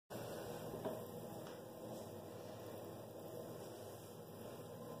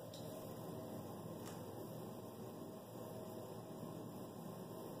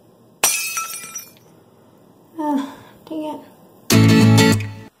Dang it.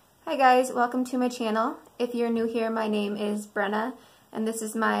 Hi guys, welcome to my channel. If you're new here, my name is Brenna, and this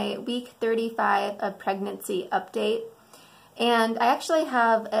is my week 35 of pregnancy update. And I actually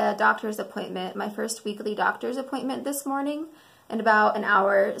have a doctor's appointment, my first weekly doctor's appointment this morning in about an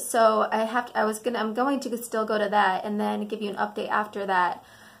hour. So I'm going to still go to that and then give you an update after that.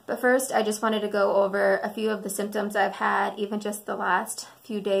 But first, I just wanted to go over a few of the symptoms I've had, even just the last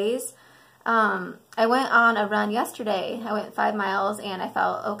few days. I went on a run yesterday. I went 5 miles and I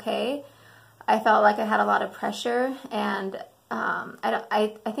felt okay. I felt like I had a lot of pressure, and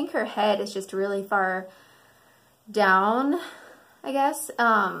I think her head is just really far down, I guess.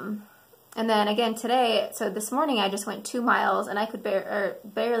 And then again today, so this morning I just went 2 miles and I could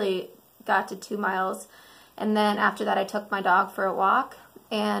barely got to 2 miles. And then after that I took my dog for a walk,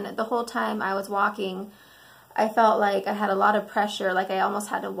 and the whole time I was walking I felt like I had a lot of pressure, like I almost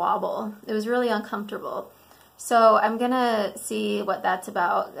had to wobble. It was really uncomfortable. So I'm gonna see what that's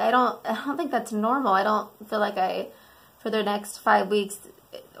about. I don't think that's normal. I don't feel like for the next 5 weeks,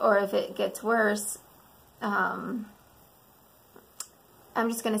 or if it gets worse, I'm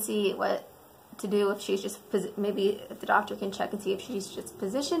just gonna see what to do, if she's just, maybe if the doctor can check and see if she's just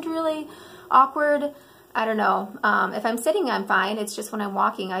positioned really awkward. I don't know. If I'm sitting, I'm fine. It's just when I'm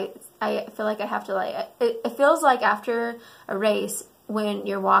walking, I feel like I have to, it feels like after a race when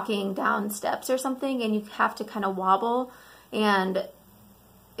you're walking down steps or something and you have to kind of wobble, and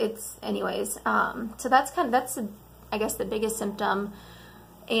anyways, so that's I guess the biggest symptom.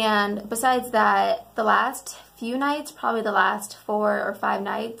 And besides that, the last few nights, probably the last 4 or 5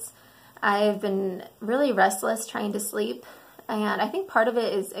 nights, I've been really restless trying to sleep. And I think part of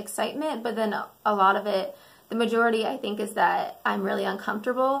it is excitement, but then a lot of it, the majority I think, is that I'm really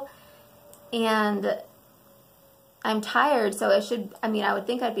uncomfortable and I'm tired. So I would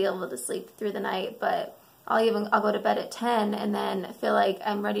think I'd be able to sleep through the night, but I'll go to bed at 10 and then feel like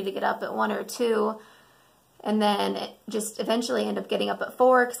I'm ready to get up at 1 or 2, and then just eventually end up getting up at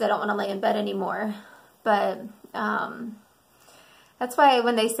 4 because I don't want to lay in bed anymore. But that's why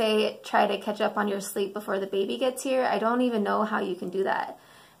when they say try to catch up on your sleep before the baby gets here, I don't even know how you can do that.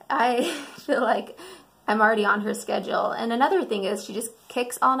 I feel like I'm already on her schedule. And another thing is she just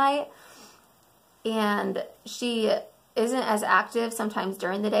kicks all night, and she isn't as active sometimes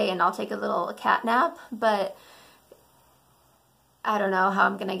during the day, and I'll take a little cat nap, but I don't know how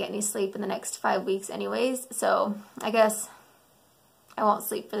I'm going to get any sleep in the next 5 weeks anyways, so I guess I won't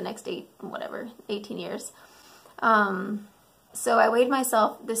sleep for the next 18 years. So I weighed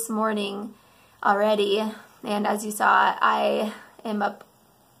myself this morning already, and as you saw, I am up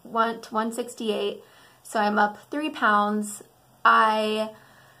to 168, so I'm up 3 pounds. I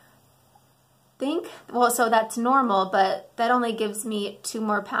think, well, so that's normal, but that only gives me 2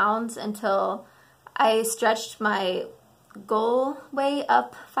 more pounds until I stretched my goal weight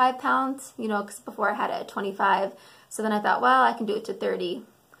up 5 pounds, because before I had it at 25, so then I thought, well, I can do it to 30,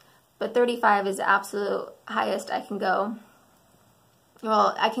 but 35 is the absolute highest I can go.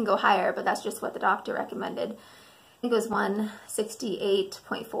 Well, I can go higher, but that's just what the doctor recommended. I think it was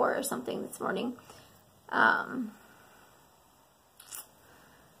 168.4 or something this morning.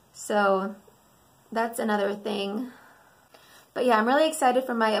 So that's another thing. But yeah, I'm really excited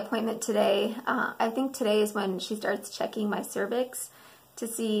for my appointment today. I think today is when she starts checking my cervix to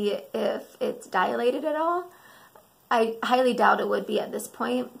see if it's dilated at all. I highly doubt it would be at this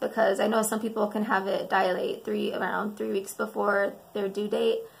point, because I know some people can have it dilate around 3 weeks before their due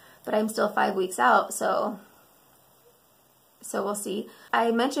date, but I'm still 5 weeks out, so we'll see.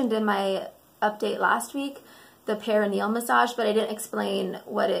 I mentioned in my update last week the perineal massage, but I didn't explain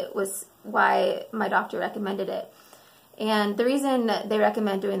what it was, why my doctor recommended it. And the reason they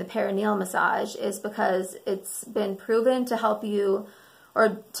recommend doing the perineal massage is because it's been proven to help you,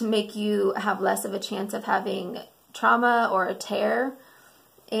 or to make you have less of a chance of having trauma or a tear.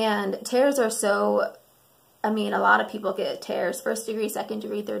 And tears are a lot of people get tears, 1st degree, 2nd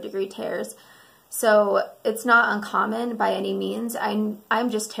degree, 3rd degree tears. So it's not uncommon by any means. I'm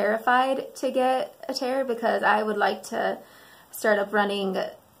just terrified to get a tear, because I would like to start up running,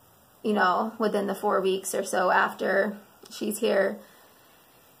 within the 4 weeks or so after she's here.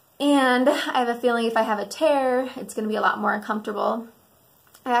 And I have a feeling if I have a tear, it's going to be a lot more uncomfortable.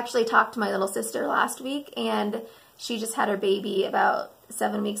 I actually talked to my little sister last week, and she just had her baby about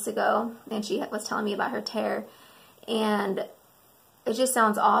 7 weeks ago, and she was telling me about her tear, and it just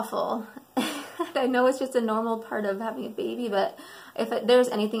sounds awful. I know it's just a normal part of having a baby, but if there's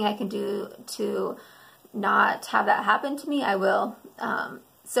anything I can do to not have that happen to me, I will.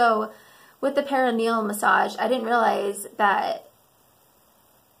 So with the perineal massage, I didn't realize that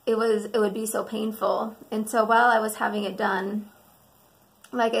it would be so painful. And so while I was having it done,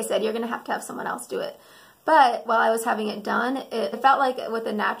 like I said, you're going to have someone else do it. But while I was having it done, it felt like with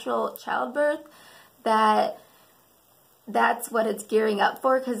a natural childbirth that's what it's gearing up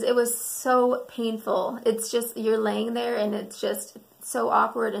for, because it was so painful. It's just, you're laying there and it's just so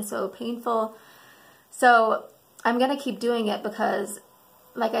awkward and so painful. So I'm going to keep doing it because,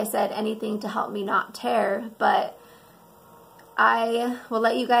 like I said, anything to help me not tear. But I will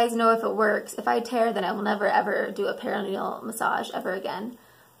let you guys know if it works. If I tear, then I will never ever do a perineal massage ever again.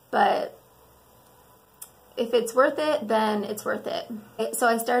 But if it's worth it, then it's worth it. So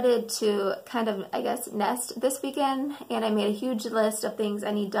I started to kind of, I guess, nest this weekend, and I made a huge list of things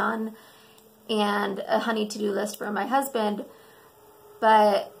I need done and a honey to-do list for my husband.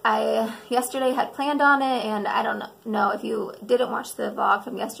 But I yesterday had planned on it, and I don't know if you didn't watch the vlog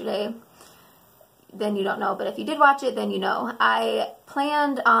from yesterday, then you don't know. But if you did watch it, then you know. I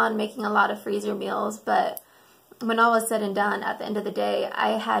planned on making a lot of freezer meals, but when all was said and done, at the end of the day,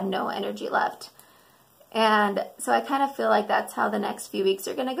 I had no energy left. And so I kind of feel like that's how the next few weeks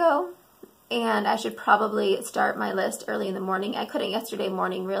are going to go. And I should probably start my list early in the morning. I couldn't yesterday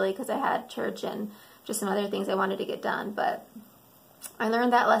morning, really, because I had church and just some other things I wanted to get done. But I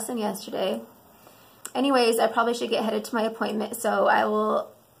learned that lesson yesterday. Anyways, I probably should get headed to my appointment, so I will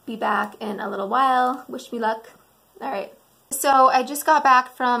be back in a little while. Wish me luck. All right. So I just got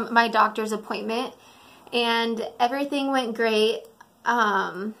back from my doctor's appointment, and everything went great.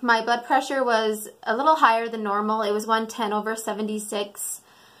 My blood pressure was a little higher than normal. It was 110/76.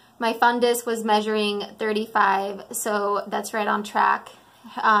 My fundus was measuring 35, so that's right on track.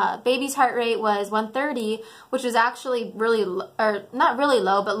 Baby's heart rate was 130, which was actually really, or not really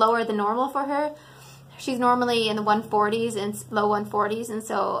low, but lower than normal for her. She's normally in the 140s and low 140s, and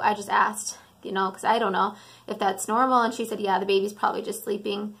so I just asked, you know, because I don't know if that's normal, and she said, yeah, the baby's probably just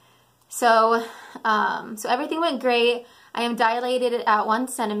sleeping. So, so everything went great. I am dilated at 1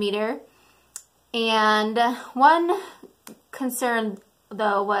 centimeter, and one concern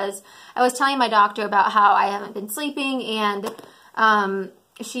though was I was telling my doctor about how I haven't been sleeping, and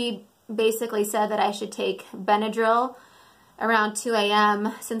she basically said that I should take Benadryl around 2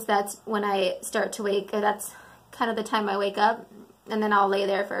 a.m. since that's when I start to wake, or that's kind of the time I wake up, and then I'll lay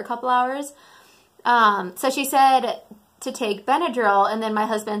there for a couple hours. So she said to take Benadryl, and then my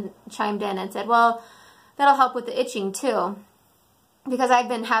husband chimed in and said, well, that'll help with the itching too, because I've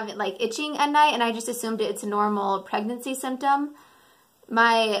been having like itching at night, and I just assumed it's a normal pregnancy symptom.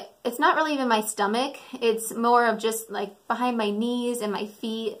 It's not really even my stomach, it's more of just like behind my knees and my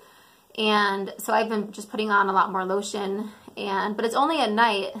feet, and so I've been just putting on a lot more lotion, but it's only at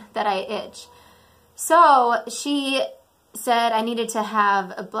night that I itch. So she said I needed to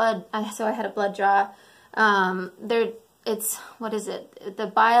have a blood, so I had a blood draw. What is it? The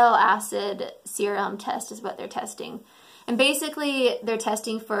bile acid serum test is what they're testing. And basically they're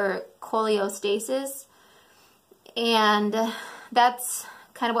testing for cholestasis, and that's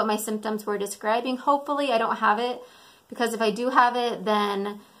kind of what my symptoms were describing. Hopefully I don't have it, because if I do have it,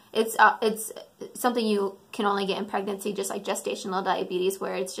 then it's something you can only get in pregnancy, just like gestational diabetes,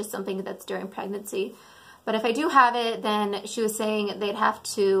 where it's just something that's during pregnancy. But if I do have it, then she was saying they'd have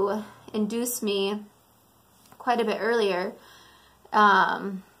to induce me quite a bit earlier.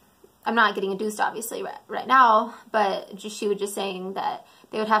 I'm not getting induced obviously right now, but she was just saying that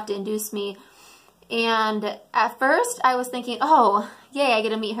they would have to induce me. And at first I was thinking, oh, yay, I get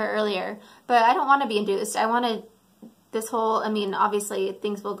to meet her earlier. But I don't want to be induced. I wanted this whole, I mean, obviously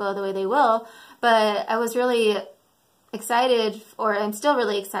things will go the way they will, but I was really excited, or I'm still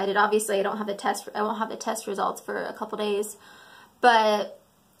really excited. Obviously I won't have the test results for a couple days, but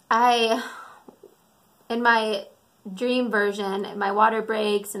in my dream version, my water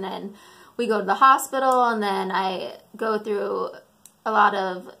breaks, and then we go to the hospital, and then I go through a lot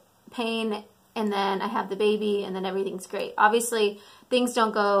of pain, and then I have the baby, and then everything's great. Obviously, things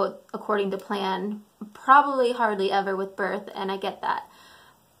don't go according to plan, probably hardly ever with birth, and I get that.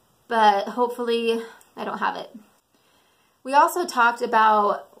 But hopefully, I don't have it. We also talked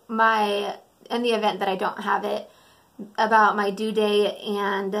about in the event that I don't have it, about my due date,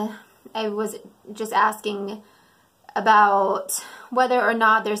 and I was just asking about whether or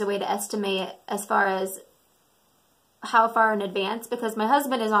not there's a way to estimate as far as how far in advance, because my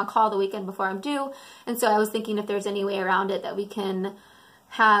husband is on call the weekend before I'm due, and so I was thinking if there's any way around it that we can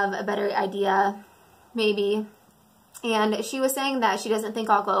have a better idea, maybe. And she was saying that she doesn't think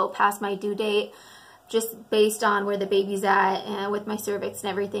I'll go past my due date, just based on where the baby's at and with my cervix and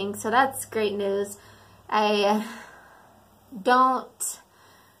everything, so that's great news. I don't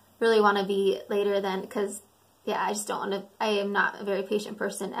really want to be later than, because yeah, I just don't want to, I am not a very patient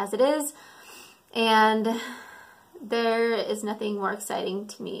person as it is. And there is nothing more exciting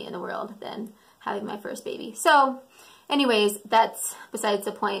to me in the world than having my first baby. So anyways, that's besides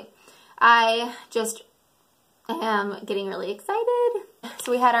the point. I just am getting really excited.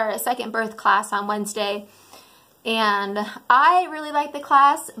 So we had our second birth class on Wednesday, and I really like the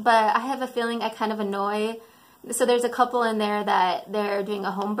class, but I have a feeling I kind of annoy. So there's a couple in there that they're doing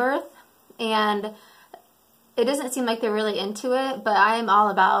a home birth, and it doesn't seem like they're really into it, but I am all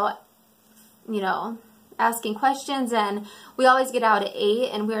about, you know, asking questions. And we always get out at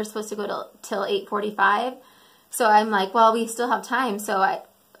 8, and we were supposed to go till 8:45. So I'm like, well, we still have time, so I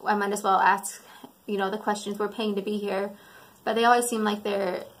might as well ask, you know, the questions. We're paying to be here. But they always seem like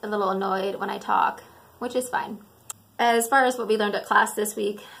they're a little annoyed when I talk, which is fine. As far as what we learned at class this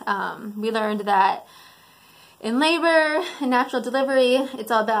week, we learned that in labor and natural delivery,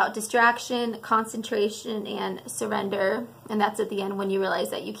 it's all about distraction, concentration, and surrender. And that's at the end when you realize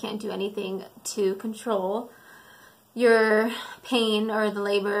that you can't do anything to control your pain or the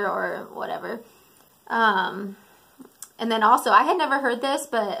labor or whatever. And then also, I had never heard this,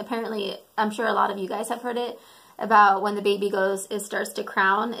 but apparently, I'm sure a lot of you guys have heard it, about when the baby it starts to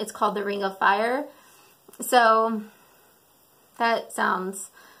crown. It's called the ring of fire. So that was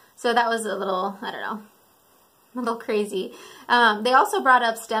a little, I don't know, a little crazy. They also brought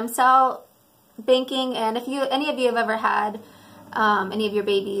up stem cell banking, and if any of you have ever had any of your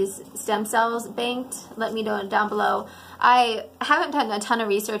baby's stem cells banked, let me know down below. I haven't done a ton of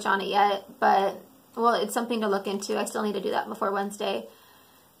research on it yet, but well, it's something to look into. I still need to do that before Wednesday,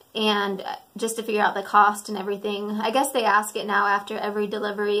 and just to figure out the cost and everything. I guess they ask it now after every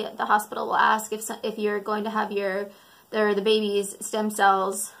delivery. The hospital will ask if you're going to have the baby's stem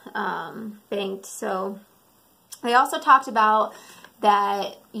cells banked. So they also talked about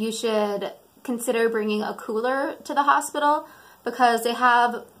that you should consider bringing a cooler to the hospital, because they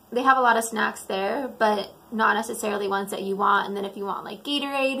have a lot of snacks there, but not necessarily ones that you want. And then if you want like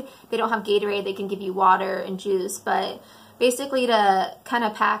Gatorade, they don't have Gatorade. They can give you water and juice, but basically to kind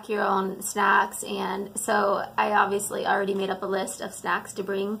of pack your own snacks. And so I obviously already made up a list of snacks to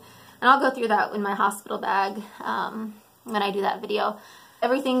bring, and I'll go through that in my hospital bag when I do that video.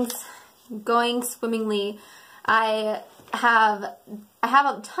 Everything's going swimmingly. I have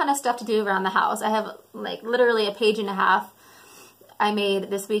a ton of stuff to do around the house. I have like literally a page and a half I made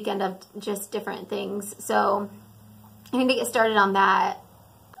this weekend of just different things. So I need to get started on that.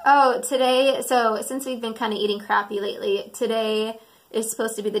 Oh, today, so since we've been kind of eating crappy lately, today is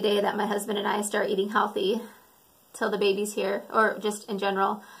supposed to be the day that my husband and I start eating healthy till the baby's here, or just in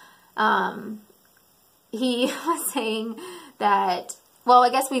general. He was saying that, well, I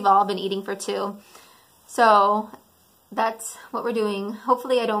guess we've all been eating for 2. So that's what we're doing.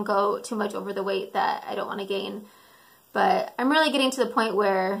 Hopefully I don't go too much over the weight that I don't want to gain. But I'm really getting to the point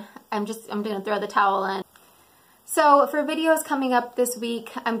where I'm going to throw the towel in. So for videos coming up this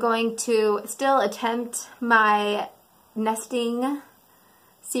week, I'm going to still attempt my nesting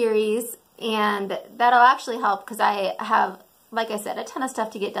series, and that'll actually help because I have, like I said, a ton of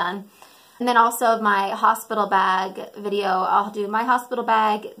stuff to get done. And then also my hospital bag video, I'll do my hospital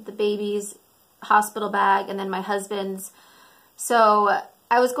bag, the baby's hospital bag, and then my husband's. So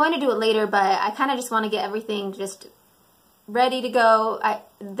I was going to do it later, but I kind of just want to get everything just ready to go.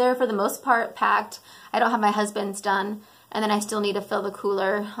 They're for the most part packed. I don't have my husband's done, and then I still need to fill the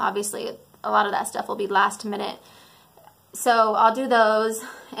cooler. Obviously, a lot of that stuff will be last minute. So I'll do those,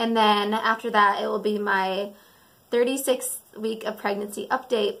 and then after that, it will be my 36th week of pregnancy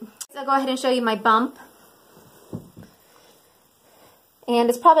update. So I'll go ahead and show you my bump. And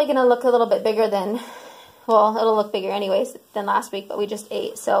it's probably going to look a little bit bigger than, well, it'll look bigger anyways than last week, but we just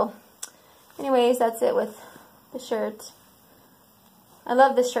ate. So anyways, that's it with the shirt. I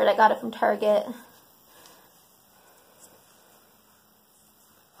love this shirt. I got it from Target.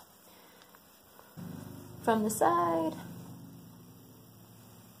 From the side.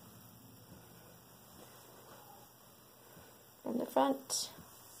 And the front.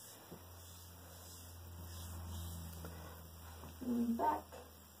 And back.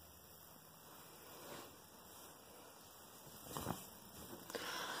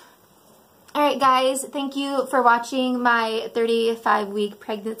 Alright guys, thank you for watching my 35-week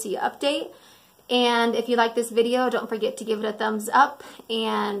pregnancy update. And if you like this video, don't forget to give it a thumbs up.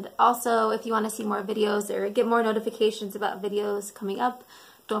 And also, if you want to see more videos or get more notifications about videos coming up,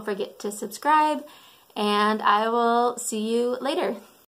 don't forget to subscribe. And I will see you later.